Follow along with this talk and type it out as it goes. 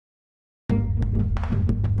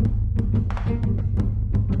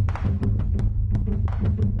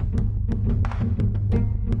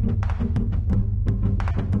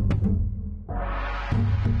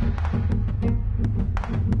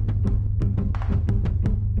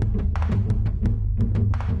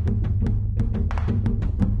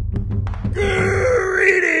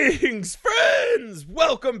Friends,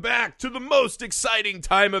 welcome back to the most exciting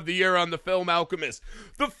time of the year on the Film Alchemist.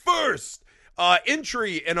 The first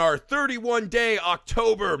entry in our 31-day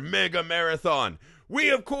October mega marathon. We,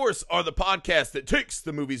 of course, are the podcast that takes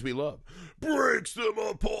the movies we love, breaks them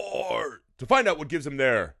apart, to find out what gives them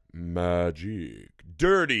their magic.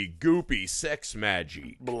 Dirty, goopy sex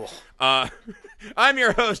magic. I'm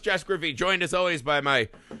your host, Josh Griffey, joined as always by my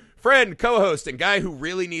friend, co-host, and guy who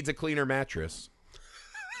really needs a cleaner mattress.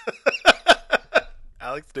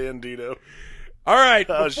 Alex Dandino. All right,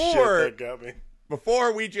 Shit, that got me.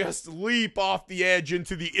 Before we just leap off the edge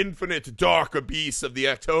into the infinite dark abyss of the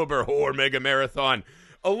October Horror Mega Marathon,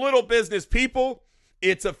 a little business, people.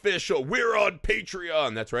 It's official. We're on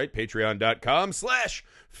Patreon. That's right,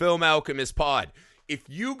 patreon.com/FilmAlchemistPod. If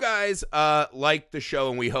you guys like the show,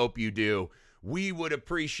 and we hope you do, we would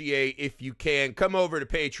appreciate if you can come over to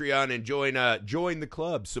Patreon and join the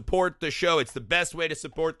club. Support the show. It's the best way to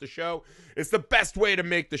support the show. It's the best way to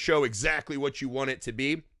make the show exactly what you want it to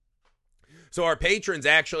be. So our patrons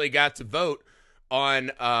actually got to vote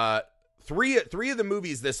on three of the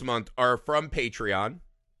movies this month are from Patreon.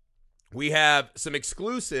 We have some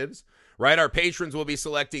exclusives, right? Our patrons will be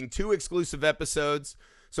selecting 2 exclusive episodes.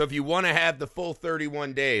 So if you want to have the full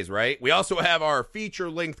 31 days, right? We also have our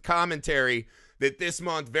feature-length commentary that this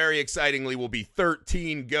month, very excitingly, will be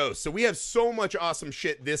 13 Ghosts. So we have so much awesome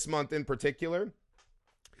shit this month in particular.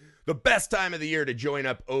 The best time of the year to join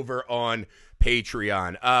up over on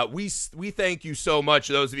Patreon. We thank you so much,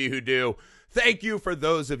 those of you who do. Thank you for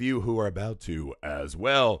those of you who are about to as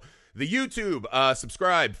well. The YouTube,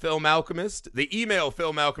 subscribe, Film Alchemist. The email,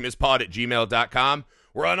 filmalchemistpod@gmail.com.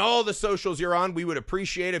 We're on all the socials you're on. We would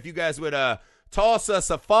appreciate if you guys would toss us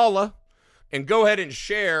a follow and go ahead and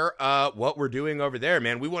share what we're doing over there,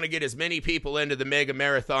 man. We want to get as many people into the Mega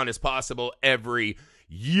Marathon as possible every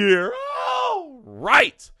year. All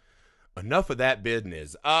right. Enough of that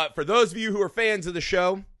business. For those of you who are fans of the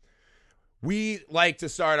show, we like to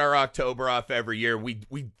start our October off every year. We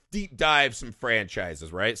deep dive some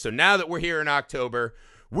franchises, right? So now that we're here in October,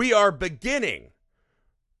 we are beginning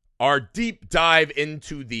our deep dive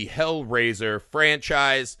into the Hellraiser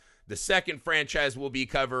franchise. The second franchise we'll be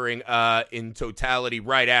covering in totality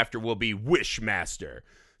right after will be Wishmaster.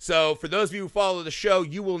 So for those of you who follow the show,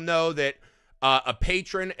 you will know that a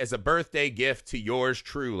patron, as a birthday gift to yours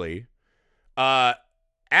truly,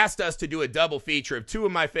 asked us to do a double feature of 2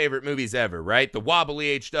 of my favorite movies ever, right? The Wobbly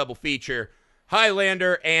H double feature,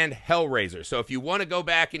 Highlander and Hellraiser. So if you want to go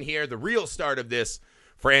back and hear the real start of this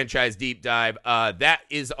franchise deep dive, that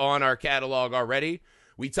is on our catalog already.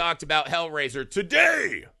 We talked about Hellraiser.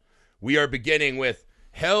 Today, we are beginning with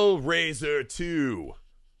Hellraiser 2,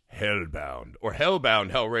 Hellbound, or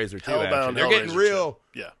Hellbound Hellraiser 2. Hellbound, They're getting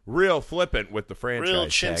real flippant with the franchise. Real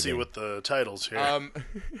chintzy tagging. with the titles here.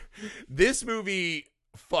 This movie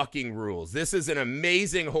fucking rules. This is an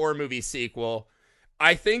amazing horror movie sequel.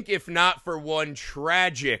 I think if not for one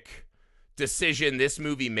tragic decision this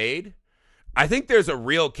movie made, I think there's a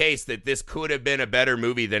real case that this could have been a better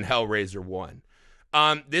movie than Hellraiser 1.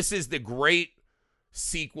 This is the great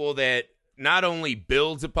sequel that not only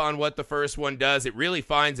builds upon what the first one does, it really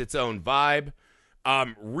finds its own vibe,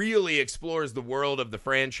 really explores the world of the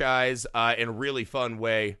franchise in a really fun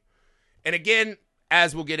way. And again,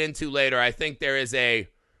 as we'll get into later, I think there is a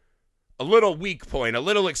little weak point, a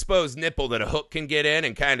little exposed nipple that a hook can get in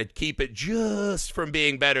and kind of keep it just from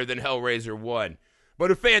being better than Hellraiser 1.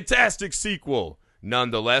 But a fantastic sequel,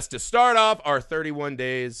 nonetheless, to start off our 31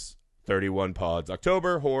 days, 31 pods,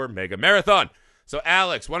 October Horror Mega Marathon. So,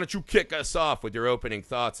 Alex, why don't you kick us off with your opening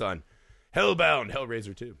thoughts on Hellbound,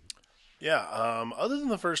 Hellraiser 2? Yeah, other than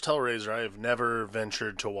the first Hellraiser, I have never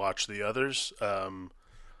ventured to watch the others.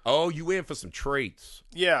 Oh, you in for some traits.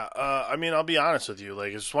 Yeah, I mean, I'll be honest with you.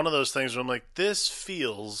 Like, it's one of those things where I'm like, this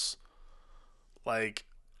feels like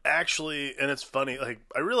actually, and it's funny. Like,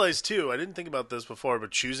 I realized too, I didn't think about this before, but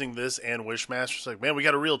choosing this and Wishmaster, it's like, man, we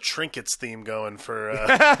got a real trinkets theme going for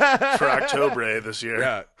October this year.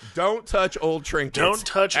 Yeah, don't touch old trinkets. Don't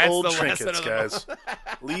touch That's old the trinkets, guys.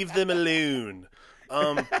 Leave them alone.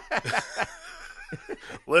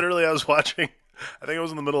 Literally, I was watching. I think I was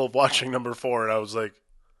in the middle of watching number 4, and I was like,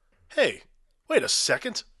 hey, wait a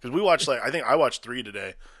second. Because we watched, I think I watched 3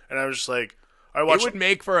 today. And I was just like, I watched. It would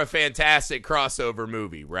make for a fantastic crossover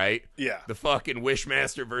movie, right? Yeah. The fucking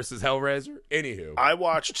Wishmaster versus Hellraiser. Anywho. I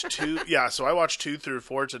watched 2. Yeah, so I watched 2 through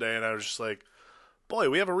 4 today. And I was just like, boy,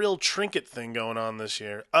 we have a real trinket thing going on this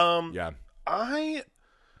year. Yeah.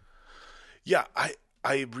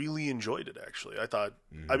 I really enjoyed it, actually. I thought,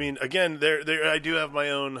 I mean, again, I do have my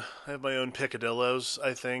own picadillos,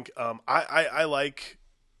 I think. I like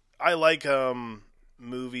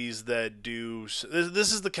movies that do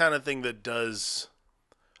this is the kind of thing that does.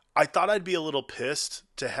 I thought I'd be a little pissed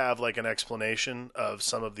to have like an explanation of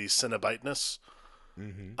some of these Cenobiteness.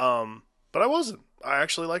 But I wasn't. I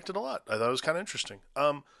actually liked it a lot. I thought it was kind of interesting.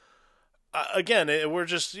 Again, we're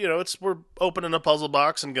just, we're opening a puzzle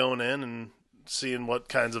box and going in and seeing what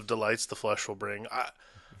kinds of delights the flesh will bring.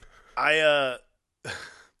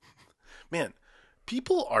 Man,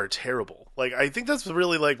 people are terrible. Like, I think that's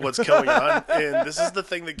really like what's going on, and this is the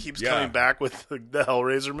thing that keeps coming back with the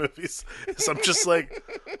Hellraiser movies. Is I'm just like,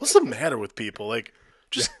 what's the matter with people? Like,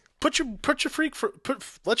 just let your freak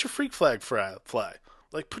flag fly.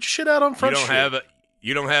 Like, put your shit out on Front Street.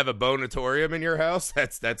 You don't have a bonatorium in your house?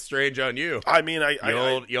 That's strange on you. I mean,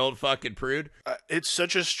 you old fucking prude. It's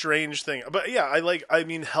such a strange thing. But yeah,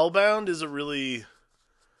 Hellbound is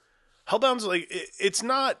Hellbound's like it's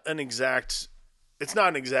not an exact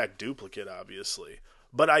duplicate, obviously.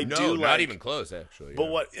 But not even close, actually.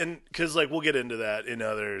 But because like we'll get into that in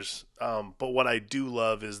others. But what I do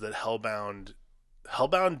love is that Hellbound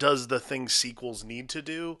does the things sequels need to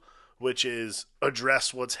do, which is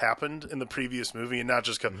address what's happened in the previous movie and not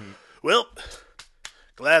just go, well,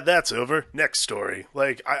 glad that's over. Next story.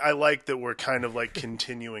 Like, I like that we're kind of like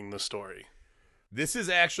continuing the story. This is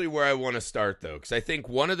actually where I want to start, though, because I think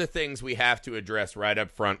one of the things we have to address right up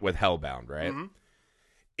front with Hellbound, right? Mm-hmm.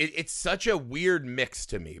 It's such a weird mix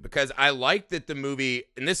to me because I like that the movie,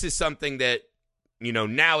 and this is something that,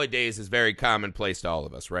 nowadays is very commonplace to all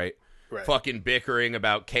of us, right? Right. Fucking bickering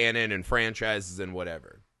about canon and franchises and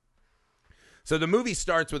whatever. So the movie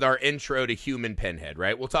starts with our intro to Human Pinhead,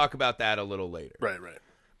 right? We'll talk about that a little later. Right.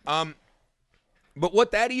 But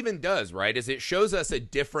what that even does, right, is it shows us a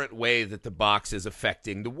different way that the box is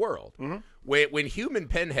affecting the world. Mm-hmm. When Human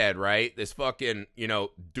Pinhead, right, this fucking,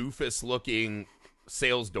 doofus-looking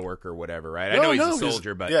sales dork or whatever, right? I know he's a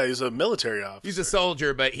soldier, but... Yeah, he's a military officer. He's a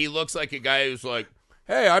soldier, but he looks like a guy who's like,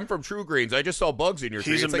 hey, I'm from True Greens. I just saw bugs in your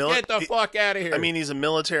tree. It's like, get the fuck out of here. I mean, he's a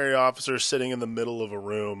military officer sitting in the middle of a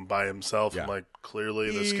room by himself. Yeah. I'm like,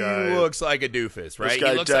 clearly this guy... He looks like a doofus, right?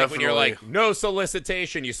 He looks like when you're like, no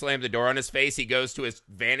solicitation, you slam the door on his face, he goes to his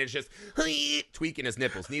vantage, just tweaking his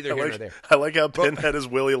nipples. Neither here nor there. I like how Pinhead is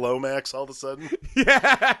Willie Lomax all of a sudden.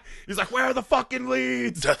 Yeah. He's like, where are the fucking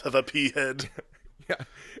leads? Death of a P-head. Yeah.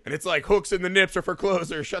 And it's like, hooks and the nips are for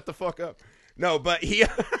closers. Shut the fuck up. No, but he...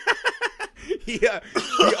 He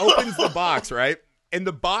opens the box, right? And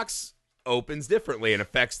the box opens differently and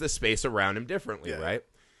affects the space around him differently, right?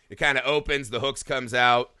 It kind of opens, the hooks comes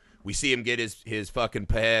out, we see him get his fucking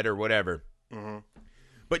head or whatever. Mm-hmm.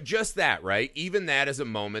 But just that, right? Even that is a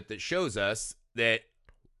moment that shows us that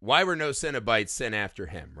why were no Cenobites sent after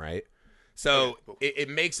him, right? So it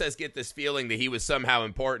makes us get this feeling that he was somehow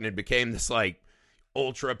important and became this, like,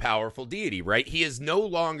 ultra powerful deity, right? He is no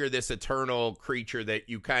longer this eternal creature that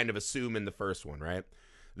you kind of assume in the first one, right?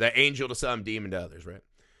 The angel to some, demon to others, right?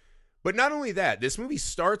 But not only that, this movie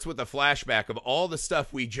starts with a flashback of all the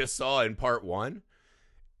stuff we just saw in part one,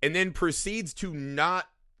 and then proceeds to not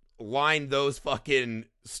line those fucking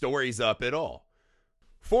stories up at all.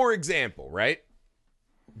 For example, right?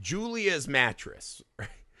 Julia's mattress.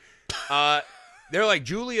 They're like,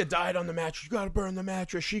 Julia died on the mattress. You gotta burn the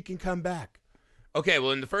mattress. She can come back. Okay,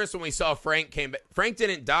 well, in the first one we saw Frank came back. Frank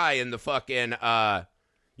didn't die in the fucking,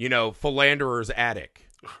 philanderer's attic,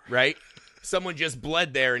 right? Someone just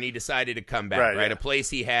bled there and he decided to come back, right? Yeah. A place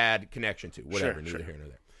he had connection to, whatever, neither here nor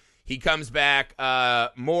there. He comes back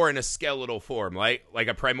more in a skeletal form, like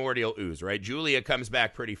a primordial ooze, right? Julia comes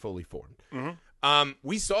back pretty fully formed. Mm-hmm.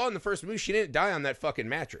 We saw in the first movie she didn't die on that fucking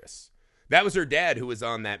mattress. That was her dad who was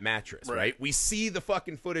on that mattress, right? We see the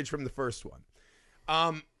fucking footage from the first one.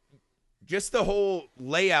 Just the whole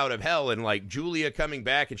layout of hell and, like, Julia coming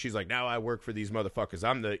back and she's like, now I work for these motherfuckers.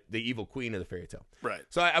 I'm the evil queen of the fairy tale. Right.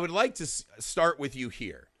 So I would like to start with you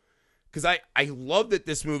here because I love that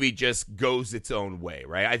this movie just goes its own way,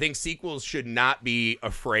 right? I think sequels should not be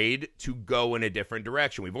afraid to go in a different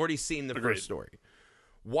direction. We've already seen the first story.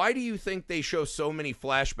 Why do you think they show so many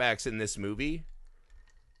flashbacks in this movie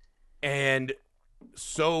and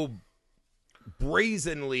so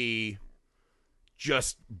brazenly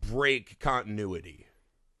just break continuity?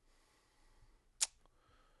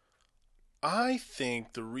 I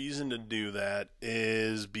think the reason to do that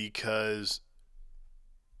is because,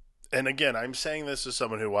 and again, I'm saying this as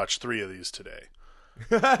someone who watched 3 of these today.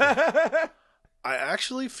 I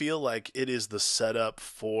actually feel like it is the setup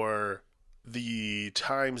for the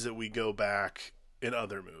times that we go back in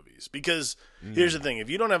other movies. Because here's the thing, if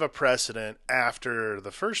you don't have a precedent after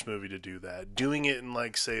the first movie to do that, doing it in,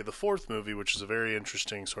 like, say, the 4th movie, which is a very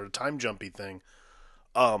interesting sort of time jumpy thing,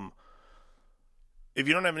 if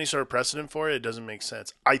you don't have any sort of precedent for it, it doesn't make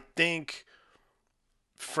sense. I think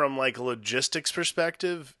from like a logistics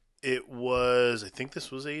perspective, it was, I think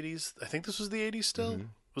this was 80s. I think this was the 80s still. Mm-hmm.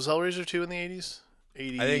 Was Hellraiser 2 in the 80s?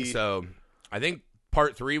 80... I think so. I think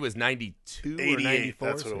part 3 was 92 or 94.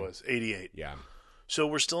 That's what it was. 88. Yeah. So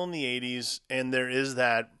we're still in the 80s, and there is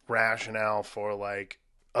that rationale for like,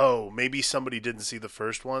 oh, maybe somebody didn't see the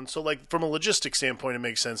first one. So like from a logistics standpoint, it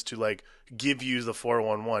makes sense to like give you the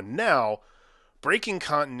 411. Now, breaking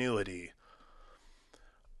continuity,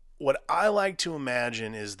 what I like to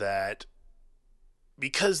imagine is that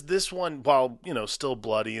because this one, while, you know, still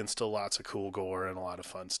bloody and still lots of cool gore and a lot of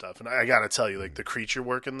fun stuff, and I gotta tell you, like, the creature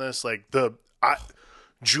work in this, like,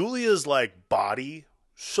 Julia's, like, body,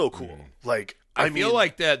 so cool. Like, I feel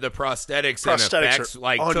like the prosthetics and effects,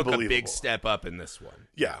 like, took a big step up in this one.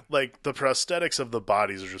 Yeah, like, the prosthetics of the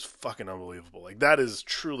bodies are just fucking unbelievable. Like, that is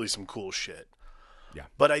truly some cool shit. Yeah.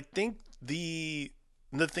 But I think the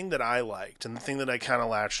thing that I liked, and the thing that I kind of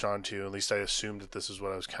latched onto, at least I assumed that this is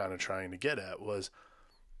what I was kind of trying to get at, was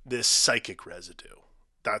this psychic residue.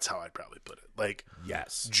 That's how I'd probably put it. Like,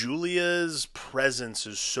 yes, Julia's presence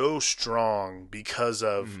is so strong because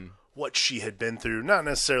of what she had been through. Not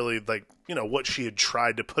necessarily like, you know, what she had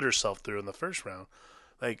tried to put herself through in the first round.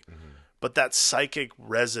 Like, but that psychic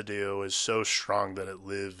residue is so strong that it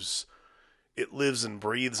lives and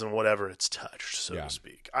breathes in whatever it's touched, so to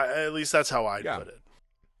speak. At least that's how I'd put it.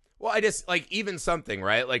 Well, I just, like, even something,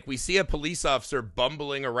 right? Like, we see a police officer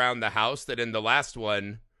bumbling around the house that in the last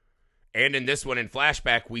one, and in this one in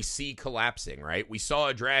flashback, we see collapsing, right? We saw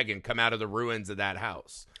a dragon come out of the ruins of that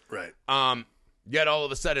house. Right. Yet all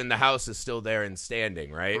of a sudden, the house is still there and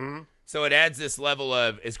standing, right? Mm-hmm. So it adds this level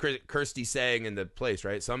of, as Kirsty saying in the place,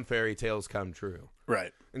 right? Some fairy tales come true.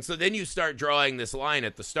 Right. And so then you start drawing this line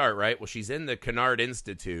at the start, right? Well, she's in the Kennard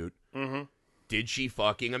Institute. Mm-hmm. Did she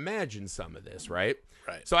fucking imagine some of this, right?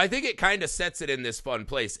 Right. So I think it kind of sets it in this fun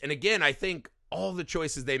place. And again, I think all the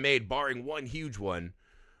choices they made, barring one huge one,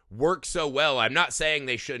 work so well. I'm not saying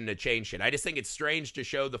they shouldn't have changed it. I just think it's strange to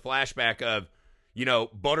show the flashback of, you know,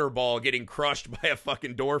 Butterball getting crushed by a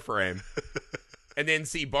fucking door frame. And then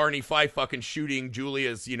see Barney Fife fucking shooting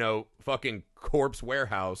Julia's, you know, fucking corpse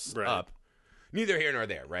warehouse up. Neither here nor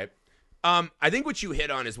there, right? I think what you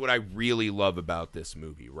hit on is what I really love about this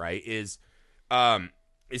movie, right? Is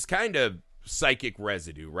kind of psychic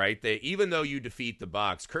residue, right? That even though you defeat the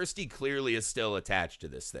box, Kirsty clearly is still attached to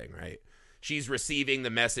this thing, right? She's receiving the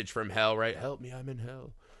message from hell, right? Help me, I'm in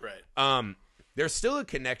hell. Right. There's still a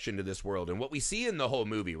connection to this world. And what we see in the whole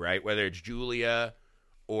movie, right? Whether it's Julia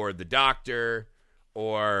or the doctor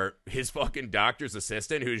or his fucking doctor's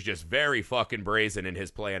assistant, who's just very fucking brazen in his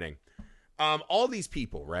planning. All these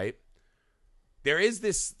people, right? There is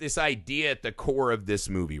this idea at the core of this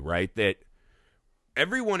movie, right? That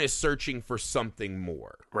everyone is searching for something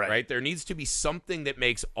more, right? There needs to be something that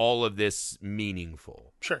makes all of this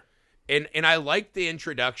meaningful. Sure. And I like the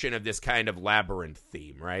introduction of this kind of labyrinth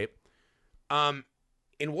theme, right? And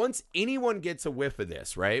once anyone gets a whiff of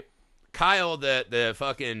this, right? Kyle, the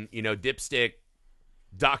fucking, you know, dipstick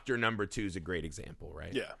doctor number 2 is a great example,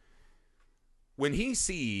 right? Yeah. When he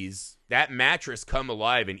sees that mattress come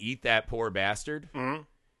alive and eat that poor bastard,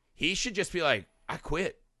 he should just be like, I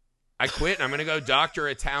quit. And I'm going to go doctor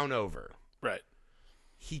a town over. Right.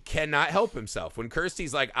 He cannot help himself. When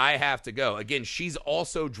Kirsty's like, I have to go. Again, she's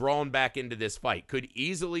also drawn back into this fight. Could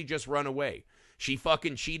easily just run away. She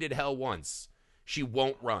fucking cheated hell once. She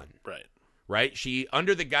won't run. Right? She,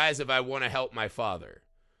 under the guise of, I want to help my father.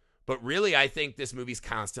 But really, I think this movie's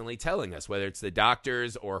constantly telling us, whether it's the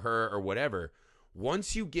doctors or her or whatever,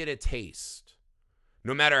 once you get a taste,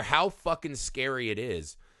 no matter how fucking scary it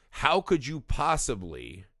is, how could you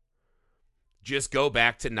possibly just go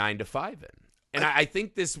back to 9 to 5 in? And I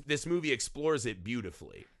think this movie explores it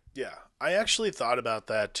beautifully. Yeah. I actually thought about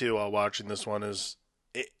that too while watching this one.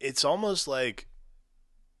 It's almost like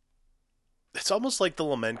the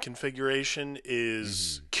Lament configuration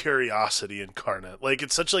is curiosity incarnate. Like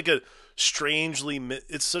it's such a strangely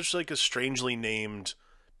named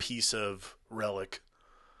piece of relic.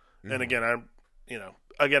 And again,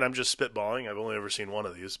 I'm just spitballing. I've only ever seen one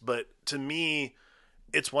of these, but to me,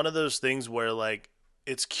 it's one of those things where like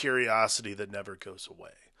it's curiosity that never goes away.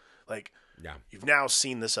 Like you've now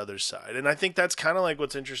seen this other side, and I think that's kind of like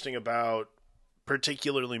what's interesting about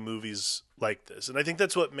particularly movies like this. And I think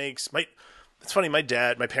that's what makes it's funny. My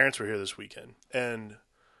parents were here this weekend, and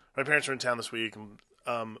my parents were in town this week. And,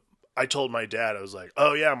 I told my dad, I was like,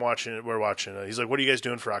 "Oh yeah, we're watching it." He's like, "What are you guys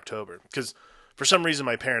doing for October?" Because for some reason,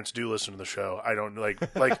 my parents do listen to the show. I don't like.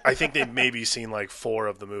 I think they've maybe seen like 4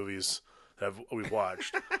 of the movies that we've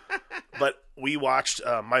watched. But we watched.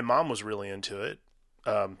 My mom was really into it,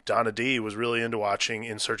 Donna D was really into watching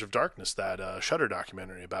In Search of Darkness, that Shudder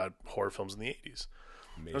documentary about horror films in the 80s.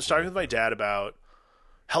 I was talking with my dad about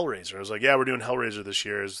Hellraiser. I was like, yeah, we're doing Hellraiser this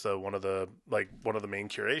year as one of the main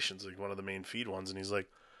curations, like one of the main feed ones. And he's like,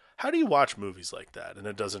 how do you watch movies like that and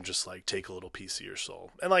it doesn't just like take a little piece of your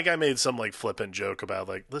soul? And like I made some like flippant joke about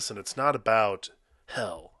like, listen, it's not about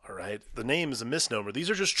hell, all right? The name is a misnomer. These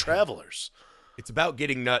are just travelers. It's about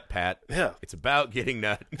getting nut, Pat. Yeah. It's about getting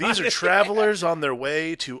nut. These are travelers on their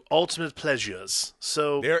way to ultimate pleasures.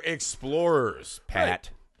 So they're explorers, Pat. Right.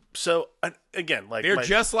 So again, like they're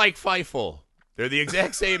just like Fievel. They're the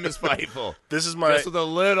exact same as Fievel. This is my just with a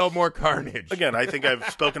little more carnage. Again, I think I've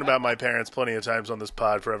spoken about my parents plenty of times on this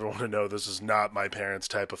pod for everyone to know this is not my parents'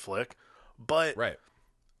 type of flick. But right.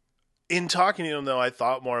 In talking to them, though, I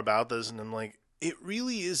thought more about this, and I'm like, it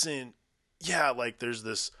really isn't. Yeah, like there's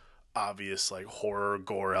this obvious like horror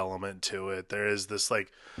gore element to it. There is this like,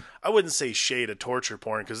 I wouldn't say shade of torture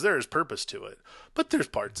porn because there is purpose to it, but there's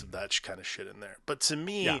parts of that kind of shit in there. But to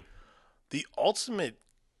me, the ultimate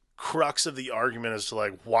crux of the argument as to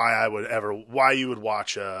like why you would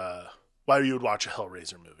watch a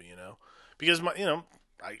Hellraiser movie, you know, because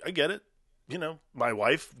I get it, you know, my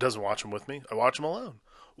wife doesn't watch them with me. I watch them alone.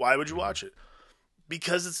 Why would you watch it?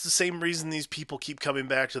 Because it's the same reason these people keep coming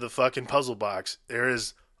back to the fucking puzzle box. There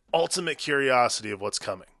is ultimate curiosity of what's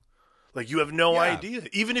coming. Like you have no idea.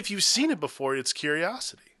 Even if you've seen it before, it's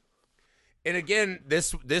curiosity. And again,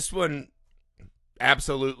 this one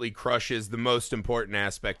absolutely crushes the most important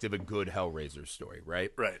aspect of a good Hellraiser story,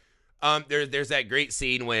 right? Right. There's that great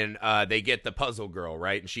scene when they get the puzzle girl,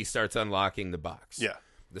 right? And she starts unlocking the box. Yeah.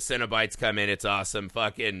 The Cenobites come in. It's awesome.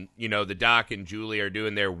 Fucking, you know, the Doc and Julie are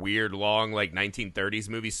doing their weird, long, like, 1930s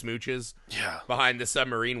movie smooches. Yeah. Behind the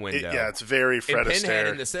submarine window. It's very Fred And Astaire. Pinhead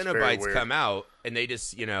and the Cenobites come out, and they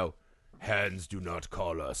just, you know, hands do not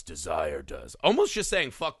call us, desire does. Almost just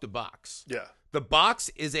saying, fuck the box. Yeah. The box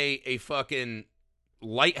is a fucking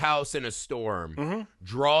lighthouse in a storm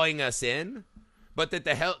drawing us in. But that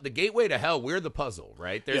the gateway to hell, we're the puzzle,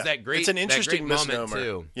 right? There's that great, it's an interesting moment, misnomer.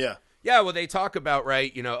 too. Yeah. Yeah, well, they talk about,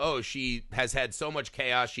 right, you know, oh, she has had so much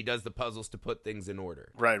chaos, she does the puzzles to put things in order.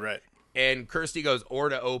 Right. And Kirsty goes, or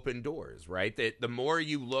to open doors, right? That the more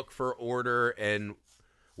you look for order and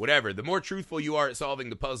whatever, the more truthful you are at solving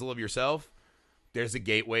the puzzle of yourself, there's a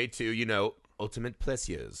gateway to, you know, ultimate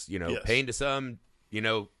pleasures, you know, pain to some, you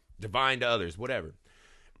know, divine to others, whatever.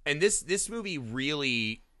 And this movie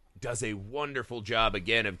really does a wonderful job,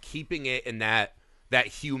 again, of keeping it in that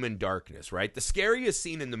human darkness, right? The scariest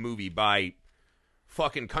scene in the movie by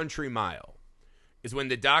fucking country mile is when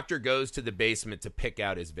the doctor goes to the basement to pick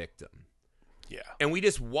out his victim. Yeah. And we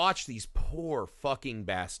just watch these poor fucking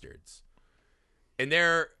bastards. And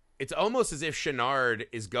it's almost as if Chenard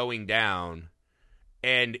is going down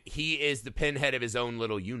and he is the Pinhead of his own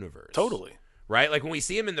little universe. Totally. Right? Like when we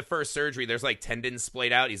see him in the first surgery, there's like tendons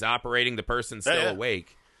splayed out. He's operating. The person's still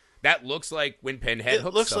awake. That looks like when Pinhead hooks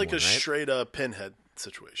someone, it looks like a right? straight up Pinhead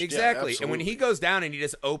situation. Exactly. Yeah, and when he goes down and he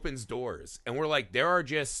just opens doors, and we're like, there are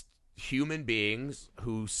just human beings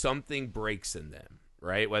who something breaks in them,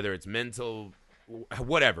 right? Whether it's mental,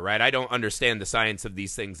 whatever, right? I don't understand the science of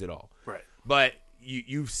these things at all. Right. But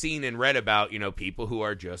you've seen and read about, you know, people who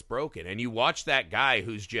are just broken. And you watch that guy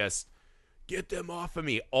who's just, get them off of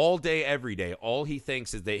me all day, every day. All he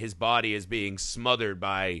thinks is that his body is being smothered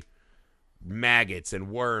by maggots and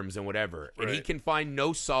worms and whatever. Right. And he can find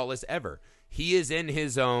no solace ever. He is in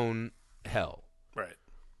his own hell. Right.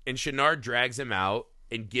 And Chenard drags him out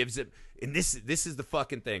and gives him, and this is the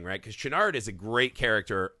fucking thing, right? Because Chenard is a great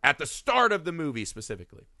character at the start of the movie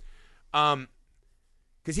specifically.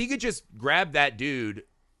 Because he could just grab that dude,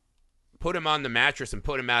 put him on the mattress, and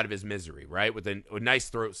put him out of his misery, right? With a nice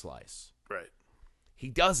throat slice. Right. He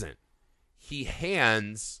doesn't. He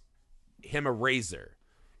hands him a razor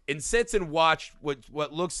and sits and watch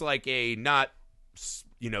what looks like a not,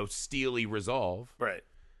 you know, steely resolve. Right.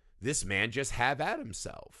 This man just have at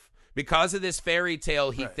himself because of this fairy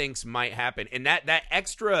tale he thinks might happen. And that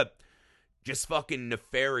extra just fucking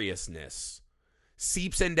nefariousness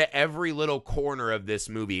seeps into every little corner of this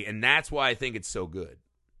movie. And that's why I think it's so good.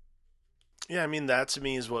 Yeah, I mean, that to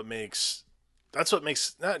me is what makes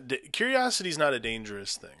curiosity is not a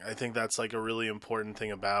dangerous thing. I think that's like a really important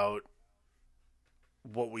thing about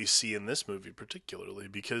what we see in this movie particularly,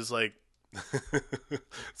 because like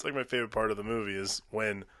it's like my favorite part of the movie is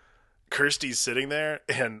when Kirsty's sitting there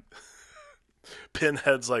and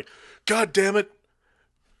Pinhead's like, God damn it,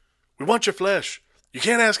 we want your flesh. You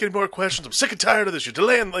can't ask any more questions. I'm sick and tired of this. You're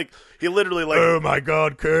delaying. Like, he literally, like, Oh my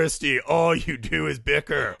God, Kirsty, all you do is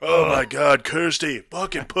bicker. oh my God, Kirsty,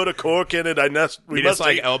 fucking put a cork in it. He just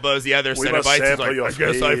like elbows the other Cenobites. He's like, I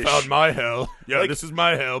guess I found my hell. Yeah, like, this is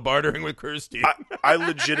my hell, bartering with Kirsty. I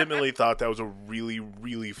legitimately thought that was a really,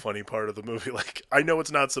 really funny part of the movie. Like, I know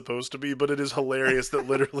it's not supposed to be, but it is hilarious that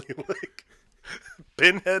literally, like,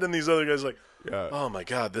 Pinhead and these other guys are like, oh my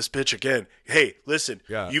God, this bitch again. Hey, listen,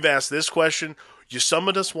 you've asked this question. You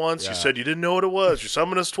summoned us once. You said you didn't know what it was. You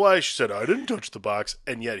summoned us twice. You said, I didn't touch the box.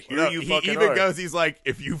 And yet here you fucking He even goes, he's like,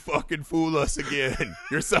 if you fucking fool us again,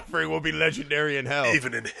 your suffering will be legendary in hell.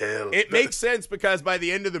 Even in hell. It makes sense because by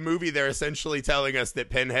the end of the movie, they're essentially telling us that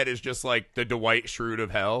Pinhead is just like the Dwight Schrute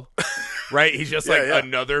of hell. Right? He's just like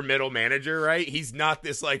another middle manager, right? He's not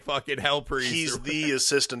this like fucking hell priest. He's the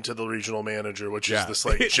assistant to the regional manager, which is this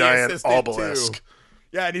like giant obelisk. Too.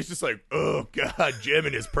 Yeah, and he's just like, oh, God, Jim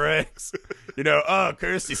and his pranks. You know, oh,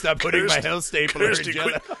 Kirsty, stop putting my hell stapler in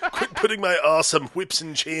jello. Quit putting my awesome whips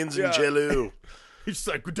and chains in jello. He's just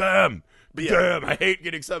like, damn, I hate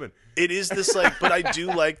getting summoned. It is this, like, but I do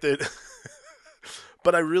like that,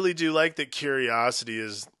 but I really do like that Curiosity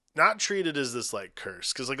is not treated as this, like,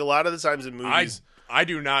 curse. Because, like, a lot of the times in movies. I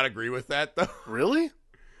do not agree with that, though. Really?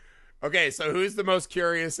 Okay, so who's the most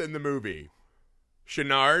curious in the movie?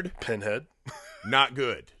 Shenard? Pinhead. Not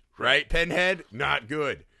good, right? Pinhead, not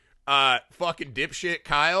good. Fucking dipshit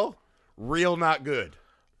Kyle, real not good.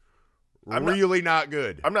 Really not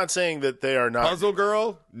good. I'm not saying that they are not. Puzzle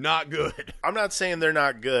Girl, not good. I'm not saying they're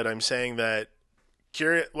not good. I'm saying that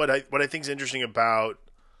what I think is interesting about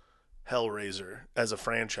Hellraiser as a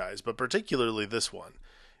franchise, but particularly this one,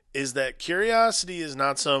 is that Curiosity is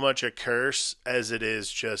not so much a curse as it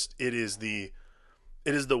is the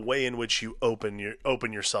way in which you open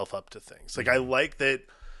yourself up to things. Like, I like that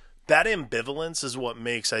ambivalence is what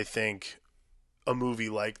makes, I think, a movie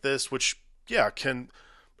like this, which, can,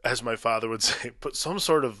 as my father would say, put some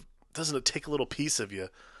sort of, doesn't it take a little piece of you?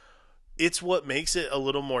 It's what makes it a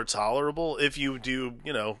little more tolerable if you do,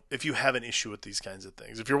 if you have an issue with these kinds of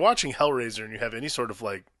things. If you're watching Hellraiser and you have any sort of,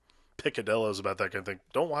 like, picadillos about that kind of thing,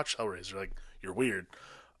 don't watch Hellraiser. Like, you're weird.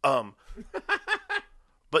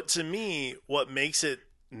 But to me, what makes it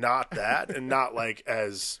not that and not like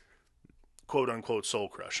as quote unquote soul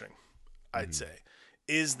crushing, I'd say,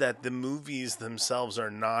 is that the movies themselves are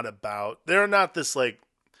not they're not this like,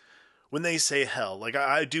 when they say hell, like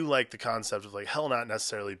I do like the concept of like hell not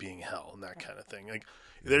necessarily being hell and that kind of thing. Like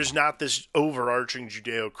there's not this overarching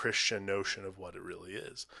Judeo-Christian notion of what it really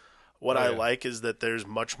is. What I like is that there's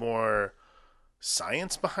much more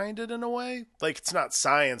science behind it in a way. Like it's not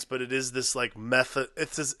science, but it is this like method.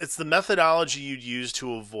 It's the methodology you'd use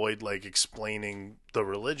to avoid like explaining the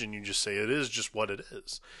religion. You just say it is just what it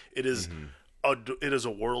is. It is it is a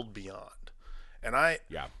world beyond. And I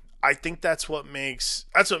think that's what makes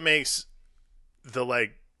the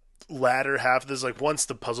like latter half of this, like once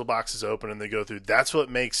the puzzle box is open and they go through, that's what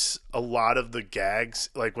makes a lot of the gags,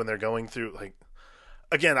 like when they're going through, like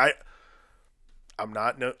again, I'm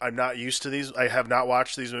not used to these. I have not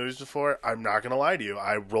watched these movies before. I'm not going to lie to you.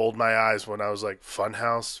 I rolled my eyes when I was like,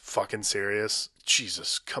 Funhouse? Fucking serious?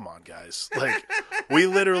 Jesus, come on, guys. Like, we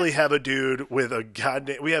literally have a dude with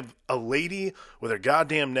we have a lady with her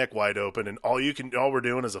goddamn neck wide open, and all we're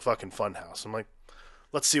doing is a fucking funhouse. I'm like,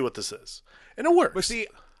 let's see what this is. And it works. But see,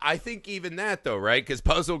 I think even that, though, right? Because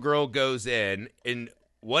Puzzle Girl goes in, and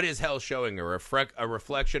what is hell showing her? A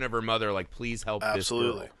reflection of her mother, like, please help this girl.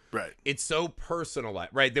 Absolutely. Right. It's so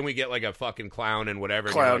personalized. Right. Then we get like a fucking clown and whatever.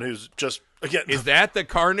 Clown like, who's just, again. Is that the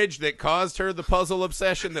carnage that caused her the puzzle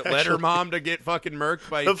obsession that led her mom to get fucking murked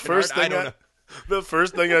by the first thing? I don't know. The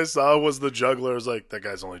first thing I saw was the juggler. I was like, that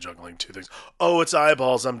guy's only juggling two things. Oh, it's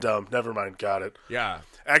eyeballs. I'm dumb. Never mind. Got it. Yeah.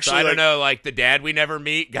 Actually, so I don't know, like the dad we never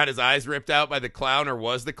meet got his eyes ripped out by the clown or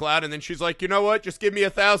was the clown. And then she's like, you know what? Just give me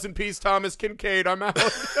 1,000-piece Thomas Kincaid. I'm out.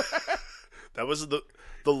 That was the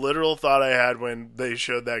literal thought I had when they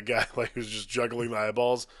showed that guy like who's just juggling the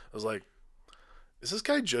eyeballs. I was like, is this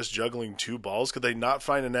guy just juggling two balls? Could they not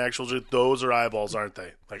find an actual? Those are eyeballs, aren't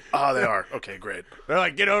they? Like, they are. Okay, great. They're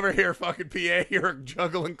like, get over here, fucking PA. You're a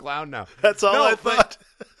juggling clown now. That's all I thought.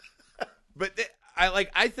 But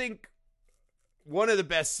I think one of the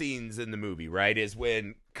best scenes in the movie, right, is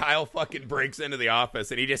when Kyle fucking breaks into the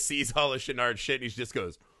office and he just sees all of Shenard's shit and he just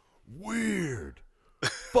goes, weird.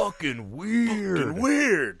 Fucking weird. Fucking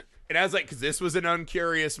weird. And I was like, because this was an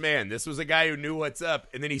uncurious man. This was a guy who knew what's up,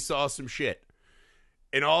 and then he saw some shit.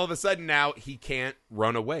 And all of a sudden now he can't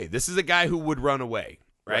run away. This is a guy who would run away,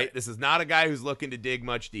 right? This is not a guy who's looking to dig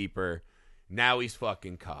much deeper. Now he's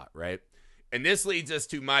fucking caught, right? And this leads us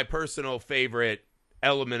to my personal favorite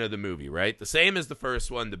element of the movie, right? The same as the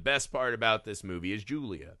first one. The best part about this movie is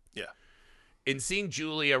Julia. Yeah. In seeing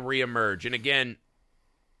Julia reemerge, and again,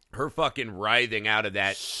 her fucking writhing out of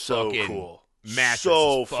that fucking cool. mattress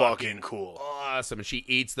So is fucking cool. Awesome. And she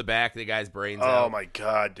eats the back of the guy's brains Oh out. my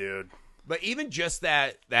God, dude. But even just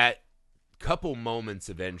that couple moments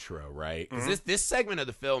of intro, right? Because this segment of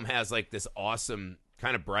the film has like this awesome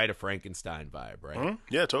kind of Bride of Frankenstein vibe, right? Mm-hmm.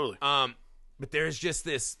 Yeah, totally. But there's just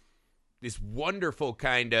this wonderful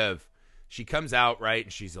kind of, she comes out, right?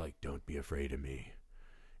 And she's like, "Don't be afraid of me."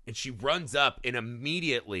 And she runs up, and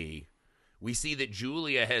immediately we see that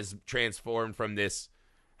Julia has transformed from this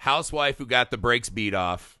housewife who got the brakes beat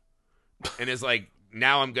off and is like,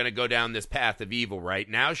 now I'm going to go down this path of evil, right?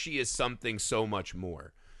 Now she is something so much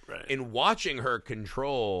more. Right. And watching her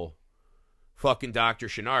control fucking Dr.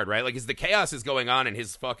 Chenard, right? Like, as the chaos is going on in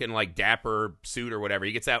his fucking, like, dapper suit or whatever,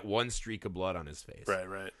 he gets that one streak of blood on his face.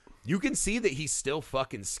 Right. You can see that he's still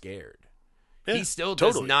fucking scared. Yeah, he still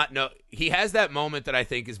totally. does not know. He has that moment that I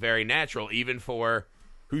think is very natural, even for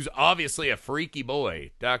who's obviously a freaky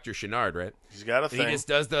boy, Dr. Chenard, right? He's got a And thing. he just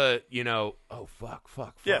does the, oh, fuck.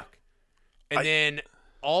 Yeah. And then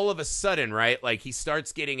all of a sudden, right, like he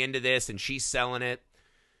starts getting into this and she's selling it.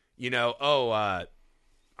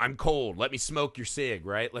 I'm cold. Let me smoke your cig,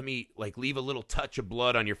 right? Let me, like, leave a little touch of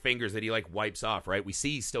blood on your fingers that he, like, wipes off, right? We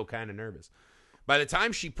see he's still kind of nervous. By the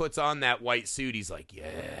time she puts on that white suit, he's like,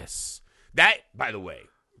 yes. That, by the way,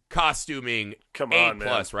 costuming Come A+, on,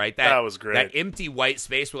 man. right? That was great. That empty white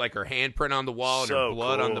space with, like, her handprint on the wall and her So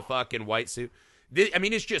blood on cool. the fucking white suit.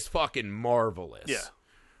 It's just fucking marvelous. Yeah.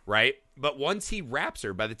 Right? But once he wraps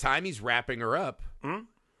her, by the time he's wrapping her up,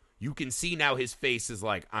 you can see now his face is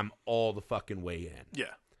like, I'm all the fucking way in. Yeah.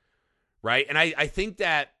 Right? And I think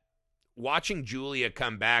that watching Julia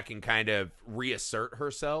come back and kind of reassert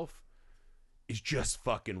herself is just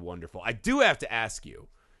fucking wonderful. I do have to ask you,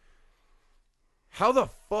 how the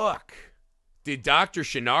fuck did Dr.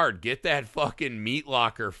 Chenard get that fucking meat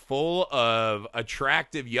locker full of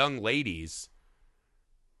attractive young ladies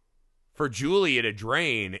for Julia to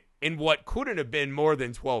drain in what couldn't have been more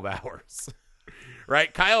than 12 hours?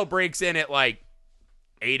 Right? Kyle breaks in at like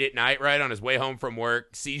 8 at night, right, on his way home from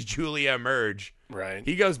work, sees Julia emerge. Right.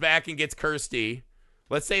 He goes back and gets Kirsty.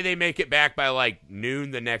 Let's say they make it back by like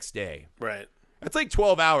noon the next day. Right. That's like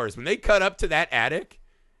 12 hours. When they cut up to that attic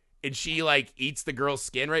and she like eats the girl's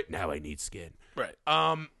skin, right? Now I need skin. Right.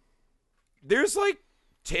 There's like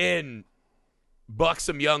 10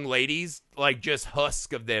 buxom young ladies, like just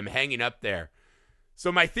husk of them hanging up there.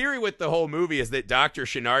 So my theory with the whole movie is that Dr.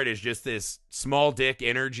 Chenard is just this small dick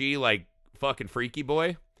energy, like fucking freaky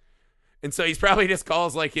boy. And so he's probably just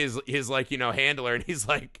calls like his like, handler, and he's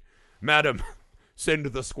like, "Madam, send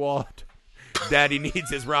the squad. Daddy needs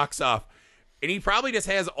his rocks off." And he probably just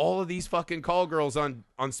has all of these fucking call girls on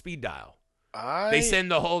speed dial. They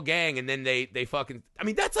send the whole gang, and then they fucking,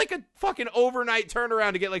 that's like a fucking overnight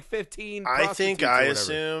turnaround to get like 15 I prostitutes think or I whatever.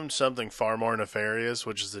 assumed something far more nefarious,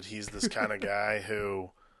 which is that he's this kind of guy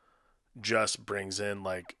who just brings in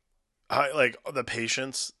like the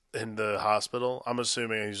patients in the hospital. I'm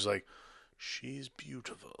assuming he's like, she's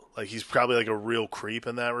beautiful. Like he's probably like a real creep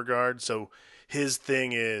in that regard. So his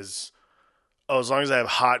thing is, as long as I have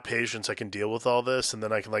hot patients, I can deal with all this, and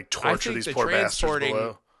then I can like torture these poor bastards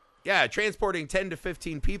below. Yeah, transporting 10 to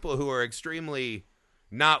 15 people who are extremely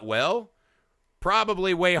not well,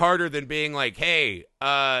 probably way harder than being like, hey,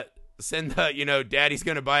 send the, daddy's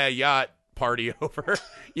going to buy a yacht party over.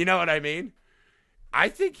 You know what I mean? I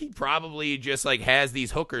think he probably just like has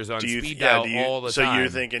these hookers on speed dial all the time. So you're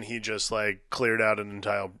thinking he just like cleared out an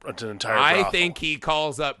entire I brothel. think he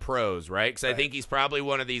calls up pros, right? Because I think he's probably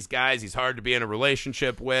one of these guys he's hard to be in a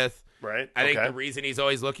relationship with. Right. I think the reason he's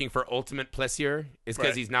always looking for ultimate pleasure is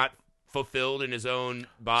because he's not fulfilled in his own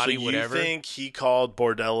body, so whatever. You think he called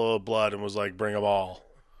Bordello of Blood and was like, bring them all?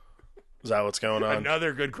 Is that what's going on?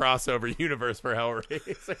 Another good crossover universe for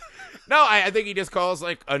Hellraiser. No, I think he just calls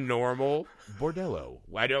like a normal bordello.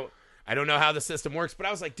 I don't know how the system works, but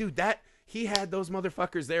I was like, dude, he had those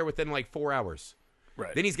motherfuckers there within like 4 hours.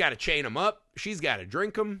 Right. Then he's got to chain them up. She's got to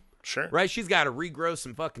drink them. Sure. Right? She's got to regrow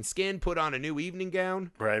some fucking skin, put on a new evening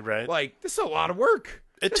gown. Right. Like, this is a lot of work.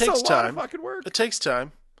 It This is takes a lot time. of fucking work. It takes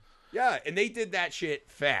time. Yeah, and they did that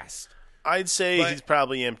shit fast. I'd say he's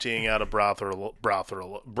probably emptying out a brothel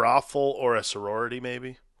or a sorority,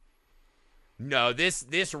 maybe. No, this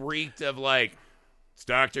reeked of like, it's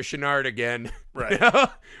Dr. Chenard again. Right.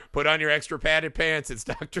 Put on your extra padded pants. It's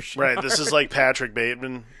Dr. Chenard. Right. This is like Patrick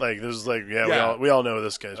Bateman. Like this is like we all know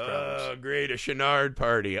this guy's problems. Oh, great, a Chenard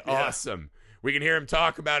party. Awesome. We can hear him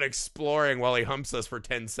talk about exploring while he humps us for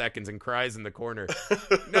 10 seconds and cries in the corner.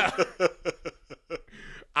 No.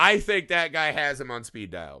 I think that guy has him on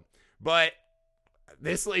speed dial. But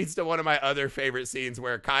this leads to one of my other favorite scenes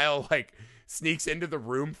where Kyle like sneaks into the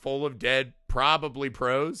room full of dead, probably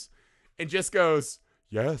pros, and just goes,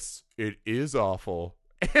 "Yes, it is awful."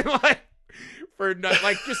 And like for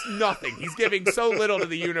like just nothing. He's giving so little to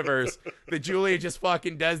the universe that Julia just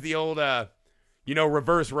fucking does the old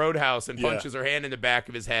reverse Roadhouse and punches her hand in the back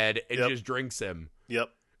of his head and just drinks him. Yep.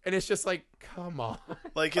 And it's just like, come on.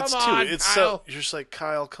 Like Come it's on, too. It's Kyle. so. You're just like,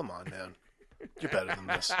 Kyle. Come on, man. You're better than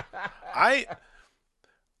this. I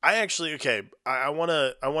actually I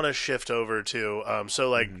wanna shift over to so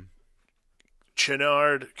like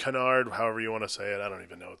Chenard, however you want to say it. I don't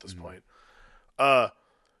even know at this point.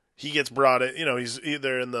 He gets brought in. He's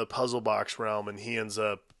either in the puzzle box realm, and he ends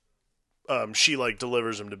up. She like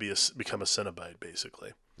delivers him to become a Cenobite,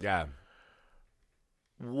 basically. Yeah.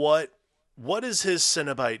 What is his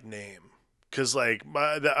Cenobite name? Because like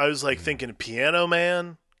I was like thinking Piano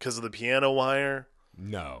Man because of the piano wire.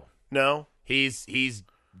 No. He's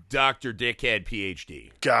Dr. Dickhead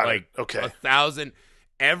PhD. Got like, it. Okay. 1,000.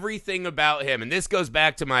 Everything about him, and this goes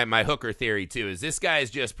back to my hooker theory too, is this guy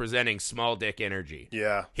is just presenting small dick energy.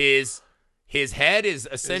 Yeah. His head is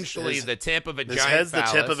essentially the tip of a giant phallus. His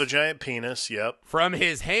head's the tip of a giant penis, yep. From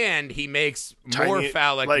his hand, he makes Tiny, more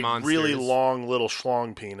phallic like monsters. really long little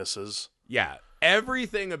schlong penises. Yeah.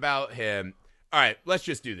 Everything about him. All right, let's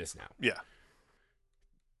just do this now. Yeah.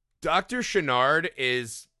 Dr. Chenard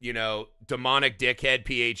is, demonic dickhead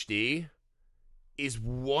PhD, is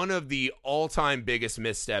one of the all-time biggest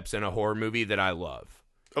missteps in a horror movie that I love.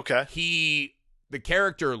 Okay. The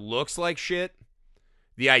character looks like shit.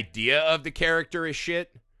 The idea of the character is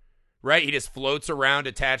shit, right? He just floats around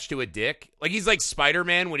attached to a dick. Like, he's like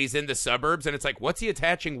Spider-Man when he's in the suburbs, and it's like, what's he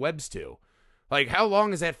attaching webs to? Like, how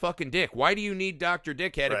long is that fucking dick? Why do you need Dr.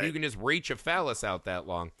 Dickhead if you can just reach a phallus out that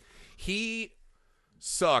long? He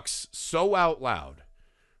sucks so out loud,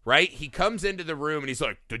 right? He comes into the room, and he's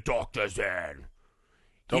like, the doctor's in.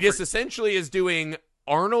 He just essentially is doing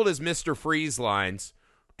Arnold as Mr. Freeze lines.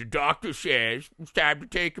 The doctor says it's time to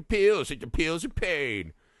take your pills. The pills are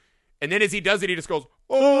pain. And then as he does it, he just goes,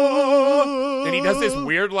 oh. And he does this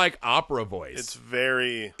weird, like, opera voice.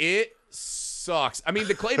 It sucks. I mean,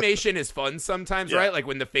 the claymation is fun sometimes, right? Like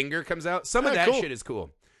when the finger comes out. Some of that shit is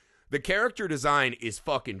cool. The character design is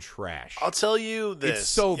fucking trash. I'll tell you this. It's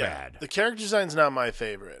so bad. The character design's not my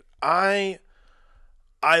favorite. I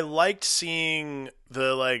liked seeing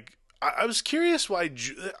the, like... I was curious why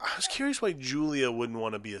Julia wouldn't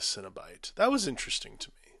want to be a Cenobite. That was interesting to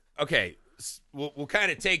me. Okay, we'll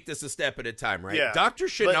kind of take this a step at a time, right? Yeah, Dr.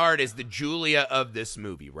 Chenard is the Julia of this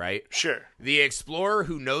movie, right? Sure. The explorer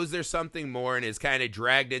who knows there's something more and is kind of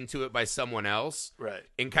dragged into it by someone else. Right.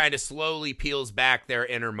 And kind of slowly peels back their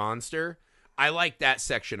inner monster. I like that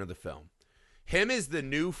section of the film. Him is the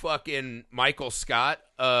new fucking Michael Scott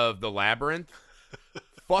of The Labyrinth.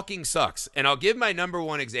 Fucking sucks. And I'll give my number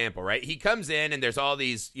one example, right? He comes in and there's all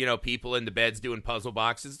these, people in the beds doing puzzle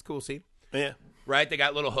boxes. It's a cool scene. Yeah. Right? They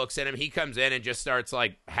got little hooks in him. He comes in and just starts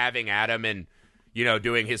like having at him and,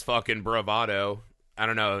 doing his fucking bravado. I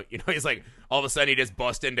don't know. He's like, all of a sudden he just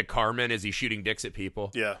busts into Carmen as he's shooting dicks at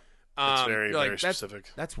people. Yeah. It's very, very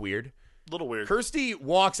specific. That's weird. A little weird. Kirsty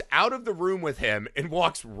walks out of the room with him and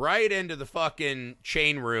walks right into the fucking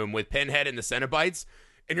chain room with Pinhead and the Cenobites.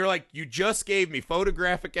 And you're like, you just gave me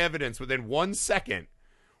photographic evidence within 1 second.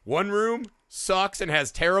 One room sucks and has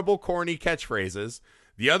terrible, corny catchphrases.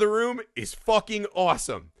 The other room is fucking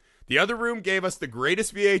awesome. The other room gave us the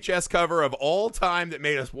greatest VHS cover of all time that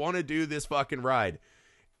made us want to do this fucking ride.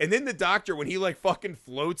 And then the doctor, when he like fucking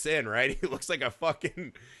floats in, right? He looks like a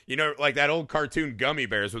fucking, like that old cartoon Gummy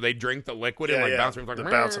Bears where they drink the liquid and bounce around. They're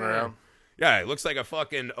bouncing around. Yeah, it looks like a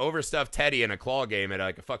fucking overstuffed Teddy in a claw game at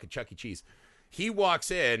like a fucking Chuck E. Cheese. He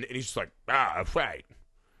walks in, and he's just like, right.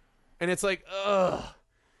 And it's like, ugh.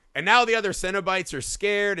 And now the other Cenobites are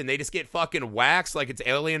scared, and they just get fucking waxed like it's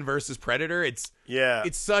Alien versus Predator. It's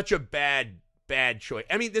such a bad choice.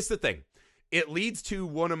 I mean, this is the thing. It leads to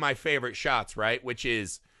one of my favorite shots, right? Which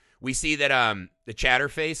is, we see that the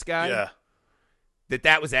Chatterface guy,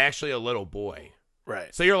 that was actually a little boy.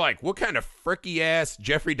 Right. So you're like, what kind of fricky-ass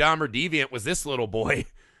Jeffrey Dahmer deviant was this little boy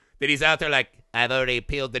that he's out there like, I've already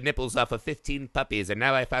peeled the nipples off of 15 puppies, and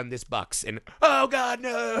now I found this box, and oh god,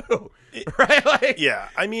 no! Right? Like, yeah,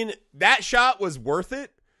 I mean, that shot was worth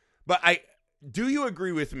it. But do you